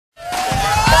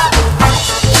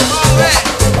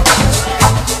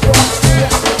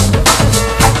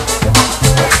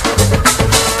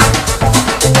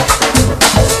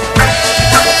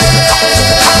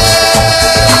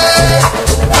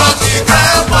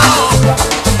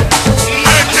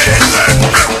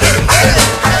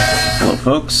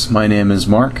folks, my name is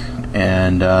Mark,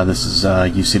 and this is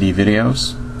UCD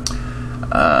Videos.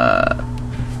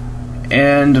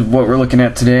 And what we're looking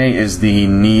at today is the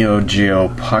Neo Geo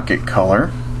Pocket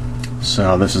Color.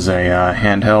 So this is a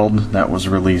handheld that was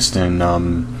released in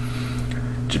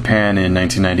Japan in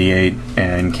 1998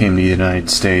 and came to the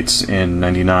United States in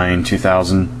 99,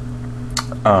 2000.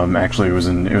 Actually, it was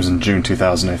in June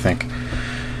 2000, I think.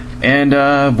 And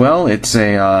well, it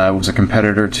was a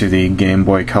competitor to the Game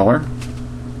Boy Color,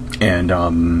 and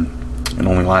it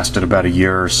only lasted about a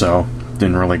year or so.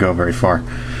 Didn't really go very far.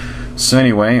 So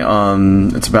anyway,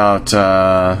 it's about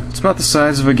the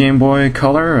size of a Game Boy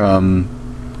Color.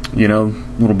 You know,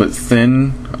 a little bit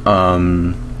thin.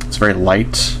 It's very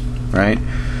light, right?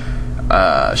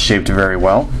 Shaped very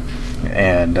well,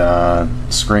 and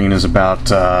screen is about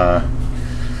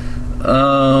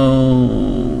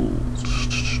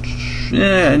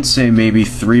yeah, I'd say maybe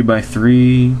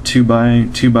 3x3,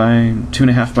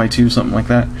 2.5x2, something like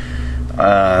that.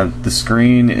 The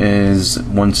screen is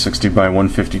 160 by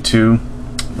 152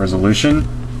 resolution,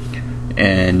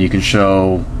 and you can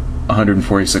show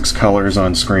 146 colors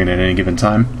on screen at any given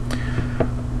time.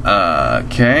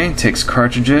 Okay, takes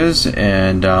cartridges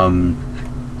and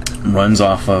runs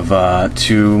off of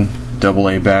 2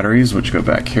 AA batteries, which go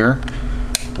back here,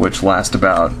 which last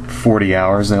about 40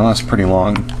 hours. They last pretty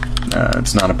long.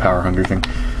 It's not a power hungry thing.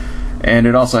 And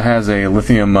it also has a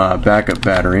lithium backup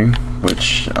battery,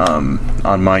 which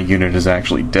on my unit is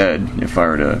actually dead. If I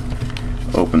were to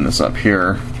open this up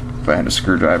here, if I had a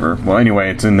screwdriver. Well,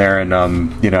 anyway, it's in there, and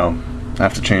you know, I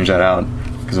have to change that out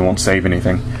because it won't save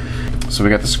anything. So we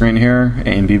got the screen here, A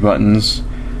and B buttons.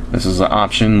 This is an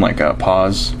option, like a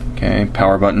pause, okay,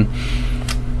 power button.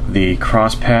 The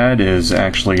cross pad is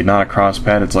actually not a cross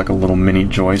pad, it's like a little mini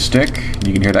joystick.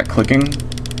 You can hear that clicking.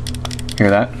 Hear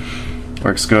that?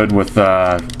 Works good with,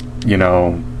 you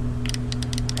know,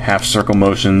 half circle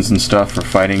motions and stuff for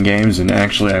fighting games, and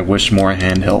actually I wish more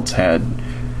handhelds had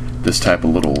this type of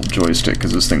little joystick,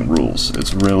 because this thing rules.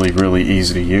 It's really, really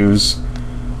easy to use.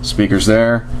 Speakers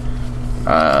there.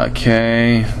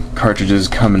 Okay, cartridges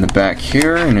come in the back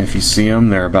here, and if you see them,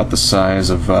 they're about the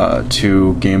size of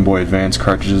 2 Game Boy Advance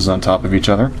cartridges on top of each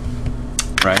other.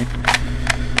 Right?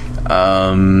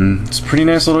 It's a pretty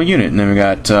nice little unit. And then we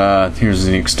got, here's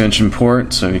the extension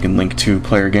port, so you can link 2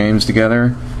 player games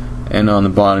together. And on the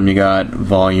bottom you got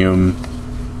volume,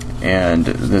 and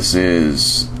this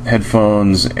is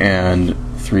headphones, and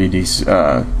 3D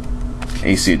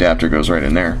AC adapter goes right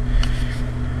in there.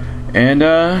 And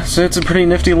so it's a pretty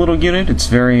nifty little unit. It's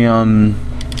very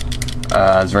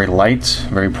light,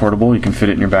 very portable. You can fit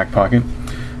it in your back pocket.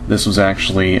 This was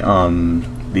actually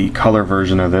the color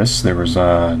version of this. There was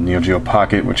Neo Geo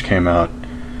Pocket, which came out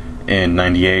in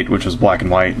 '98, which was black and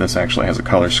white. This actually has a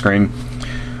color screen,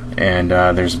 and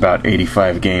there's about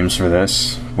 85 games for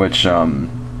this, which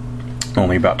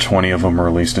only about 20 of them are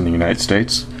released in the United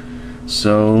States.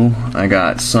 So I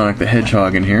got Sonic the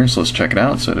Hedgehog in here, so let's check it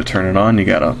out. So to turn it on, you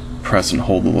gotta press and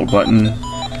hold the little button,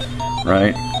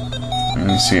 right? Let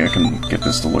me see, I can get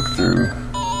this to look through.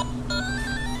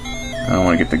 I don't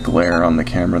want to get the glare on the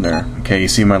camera there. Okay, you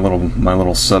see my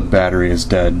little sub battery is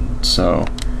dead, so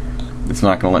it's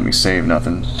not gonna let me save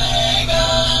nothing.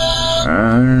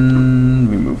 And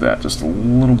we move that just a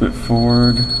little bit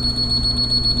forward.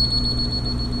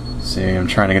 See, I'm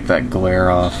trying to get that glare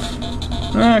off.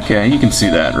 Okay, you can see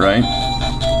that, right?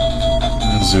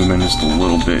 I'll zoom in just a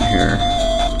little bit here.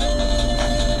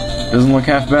 Doesn't look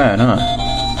half bad, huh?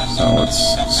 So let's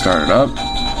start it up.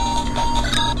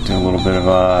 Do a little bit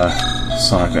of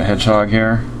Sonic the Hedgehog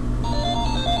here.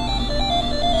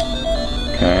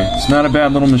 Okay, it's not a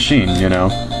bad little machine, you know.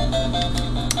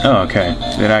 Oh, okay,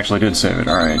 it actually did save it.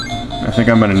 All right, I think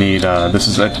I'm gonna need this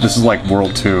is like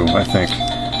World 2, I think,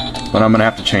 but I'm gonna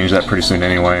have to change that pretty soon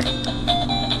anyway.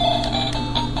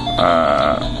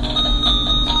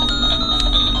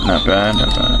 Not bad,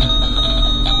 not bad.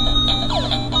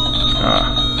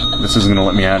 This isn't gonna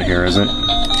let me out of here, is it?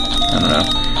 I don't know.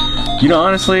 You know,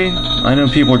 honestly, I know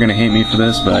people are gonna hate me for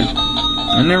this, but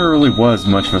I never really was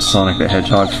much of a Sonic the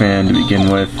Hedgehog fan to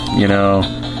begin with, you know?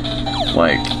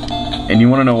 Like, and you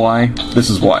wanna know why?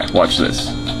 This is why. Watch this.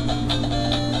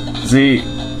 See?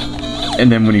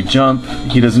 And then when he jumps,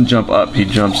 he doesn't jump up, he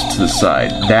jumps to the side.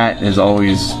 That has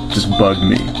always just bugged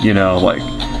me, you know, like,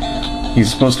 he's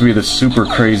supposed to be the super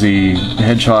crazy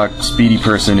hedgehog speedy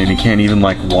person, and he can't even,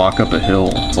 like, walk up a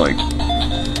hill. It's like,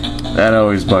 that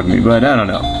always bugged me, but I don't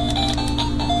know.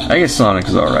 I guess Sonic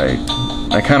is alright.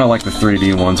 I kinda like the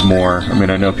 3D ones more. I mean,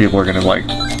 I know people are gonna, like,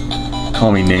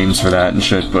 call me names for that and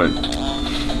shit, but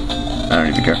I don't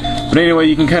even care. But anyway,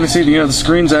 you can kind of see, you know, the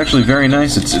screen's actually very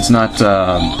nice. It's not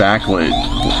backlit,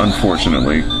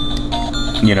 unfortunately.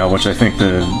 You know, which I think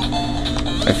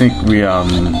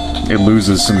it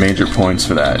loses some major points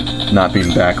for that, not being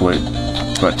backlit.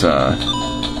 But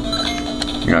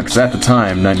you know, because at the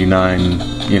time,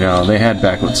 99, you know, they had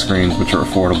backlit screens which are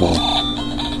affordable.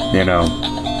 You know.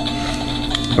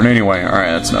 But anyway, all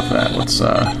right, that's enough of that.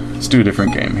 Let's do a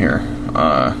different game here.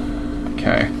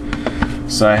 Okay.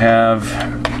 So I have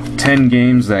 10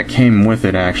 games that came with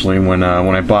it. Actually, when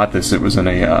I bought this, it was in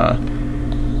a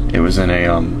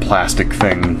plastic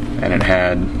thing, and it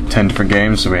had 10 different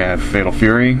games. So we have Fatal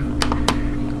Fury.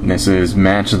 And this is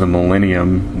Match of the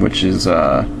Millennium, which is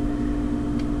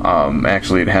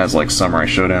actually it has like Samurai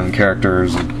Showdown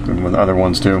characters and with other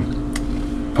ones too.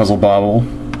 Puzzle Bobble,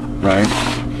 right?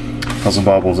 Puzzle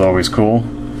Bobble is always cool.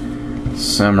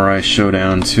 Samurai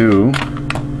Showdown 2.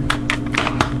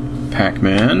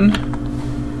 Pac-Man.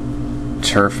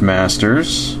 Turf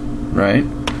Masters, right?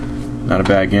 Not a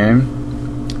bad game.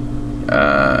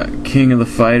 King of the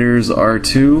Fighters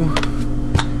R2.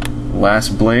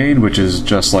 Last Blade, which is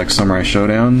just like Samurai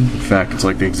Showdown. In fact, it's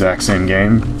like the exact same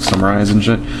game. Samurais and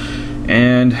shit.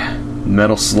 And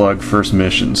Metal Slug First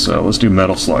Mission. So let's do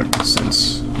Metal Slug,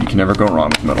 since you can never go wrong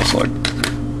with Metal Slug.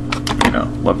 You know,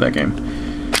 love that game.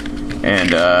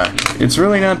 And it's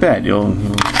really not bad. We'll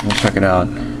check it out.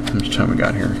 How much time we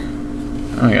got here?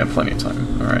 Oh, we got plenty of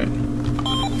time. Alright.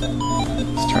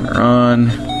 Let's turn her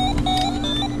on.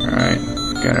 Alright.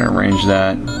 Gotta arrange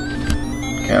that.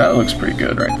 Okay, that looks pretty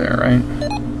good right there, right?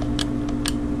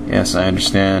 Yes, I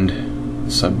understand.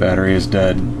 Sub battery is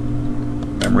dead.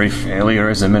 Memory failure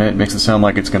is imminent. Makes it sound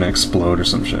like it's gonna explode or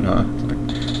some shit, huh?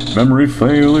 Like, memory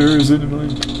failure is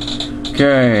imminent.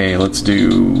 Okay, let's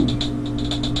do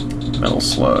Metal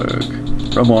Slug.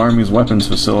 Rebel Army's weapons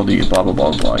facility, blah blah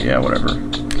blah blah. Yeah, whatever.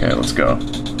 Okay, let's go.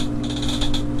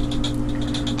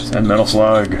 Send Metal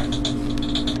Slug.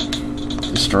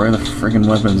 Destroy the friggin'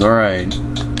 weapons. Alright.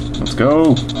 Let's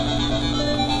go.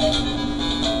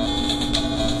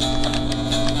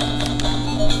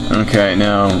 Okay,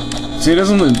 now, see, it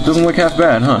doesn't look half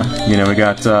bad, huh? You know, we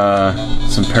got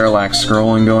some parallax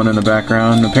scrolling going in the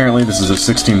background. Apparently, this is a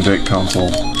 16-bit console.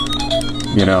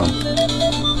 You know,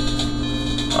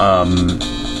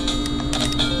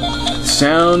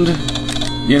 sound,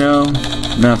 you know,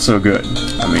 not so good.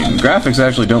 I mean, graphics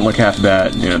actually don't look half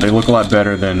bad. You know, they look a lot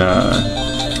better than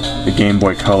the Game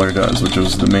Boy Color does, which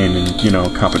was the main, you know,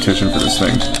 competition for this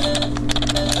thing.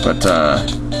 But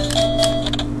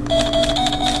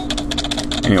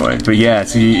anyway, but yeah,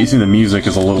 you see the music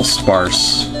is a little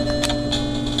sparse,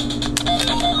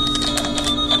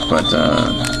 but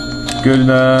good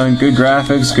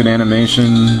graphics, good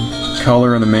animation.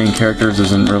 Color of the main characters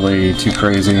isn't really too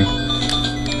crazy,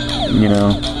 you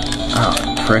know. Oh,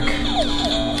 prick!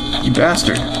 You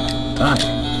bastard! Die!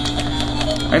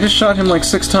 I just shot him like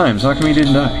 6 times. How come he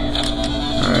didn't die?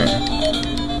 Alright.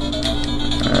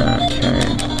 Okay.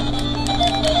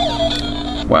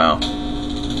 Wow.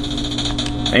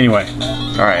 Anyway.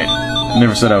 Alright.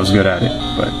 Never said I was good at it,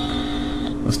 but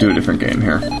let's do a different game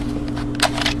here.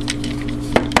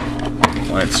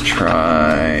 Let's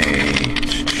try...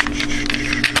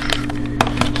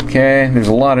 Okay, there's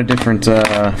a lot of different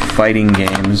fighting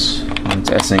games. It's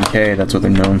SNK, that's what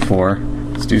they're known for.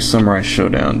 Let's do Samurai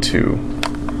Showdown 2.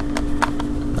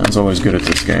 I was always good at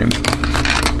this game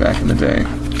back in the day,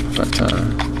 but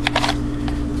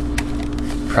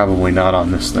probably not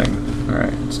on this thing.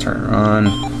 Alright, let's turn her on.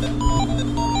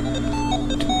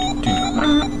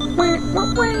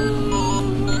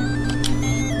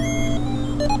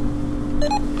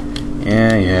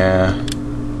 Yeah.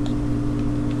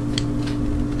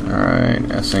 Alright,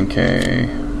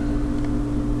 SNK.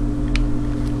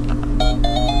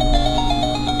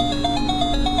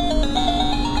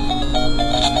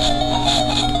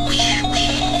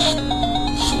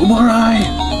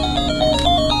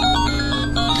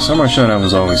 Samurai Showdown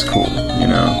was always cool, you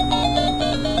know.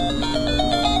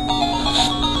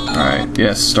 Alright,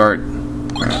 yes, start.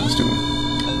 Alright, let's do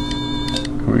it.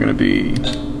 We're gonna be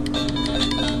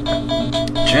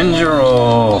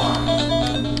Genjiro,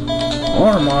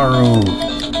 Oromaru,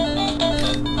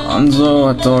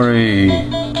 Hanzo Hattori.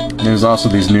 There's also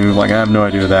these new, like, I have no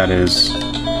idea who that is,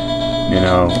 you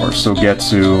know, or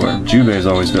Sogetsu, or Jubei's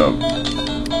always dope.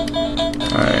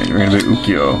 Alright, we're gonna be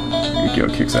Ukyo. Ukyo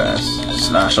kicks ass.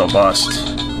 Slash or bust.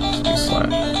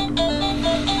 Slash.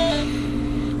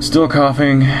 Still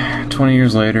coughing. 20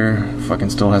 years later. Fucking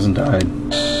still hasn't died.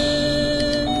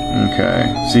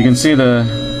 Okay. So you can see the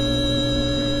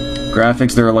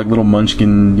graphics. There are like little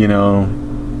munchkin, you know,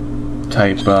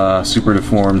 type, super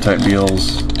deformed type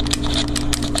deals.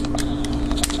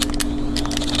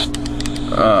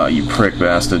 You prick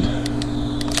bastard.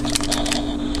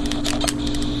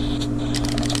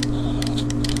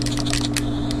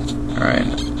 Alright.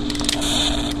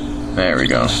 There we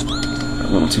go. A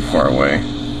little too far away.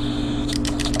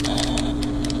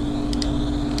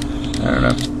 I don't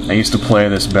know. I used to play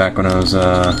this back when I was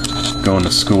going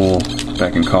to school,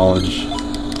 back in college.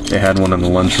 They had one in the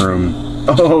lunchroom.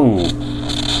 Oh!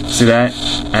 See that?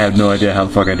 I have no idea how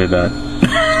the fuck I did that.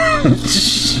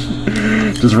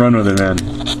 Just run with it, man.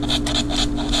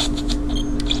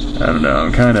 I don't know,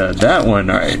 I'm kinda... That one,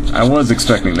 alright. I was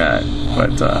expecting that,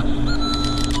 but,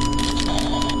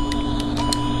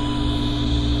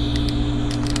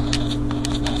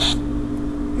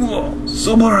 Whoa!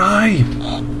 Samurai!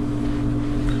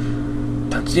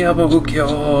 Geo!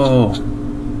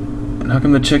 And how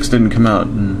come the chicks didn't come out?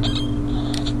 And,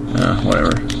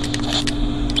 whatever.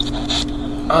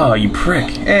 Oh, you prick!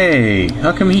 Hey!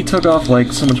 How come he took off,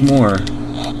 like, so much more?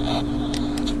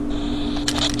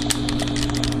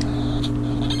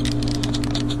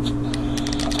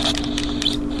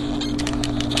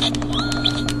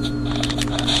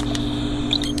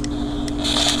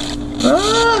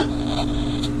 Ah!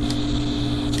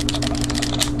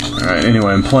 Alright,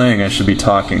 anyway, I'm playing, I should be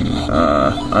talking.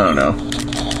 I don't know.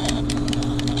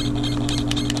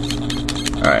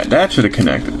 Alright, that should have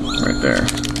connected right there.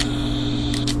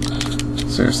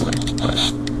 Seriously. But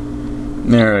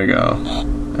there we go.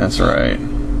 That's right.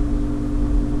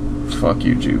 Fuck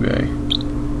you, Jubei.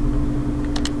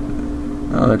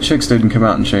 Oh, the chicks didn't come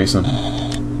out and chase him.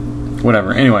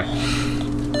 Whatever, anyway.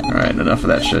 Alright, enough of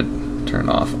that shit. Turn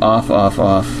off. Off, off,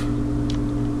 off.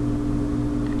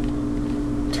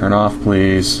 Turn off,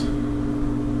 please.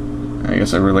 I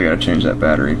guess I really gotta change that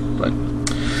battery, but...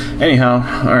 Anyhow,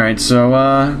 alright, so,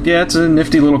 yeah, it's a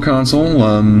nifty little console.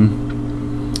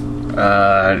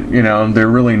 You know, they're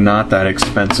really not that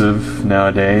expensive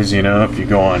nowadays, you know, if you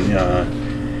go on,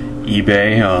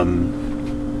 eBay,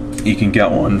 you can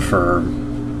get one for...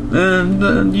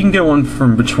 you can get one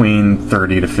from between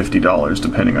 $30 to $50,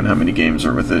 depending on how many games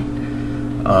are with it.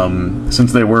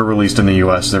 Since they were released in the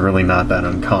US, they're really not that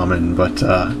uncommon, but,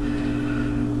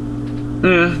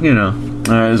 you know,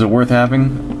 is it worth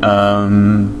having?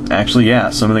 Actually, yeah,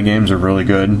 some of the games are really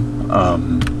good.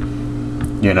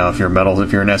 You know, if you're an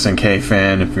SNK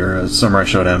fan, if you're a Samurai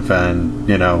Showdown fan,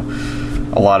 you know,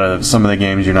 some of the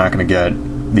games you're not going to get,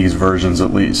 these versions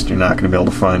at least, you're not going to be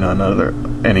able to find on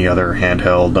any other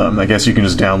handheld. I guess you can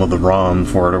just download the ROM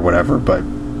for it or whatever, but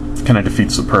it kind of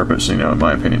defeats the purpose, you know, in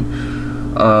my opinion.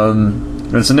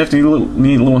 It's a nifty,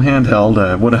 neat little handheld.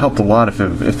 It would have helped a lot if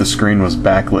the screen was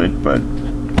backlit, but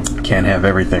can't have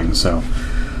everything, so...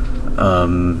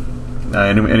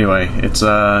 anyway, it's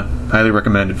highly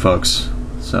recommended, folks.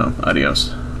 So,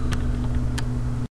 adios.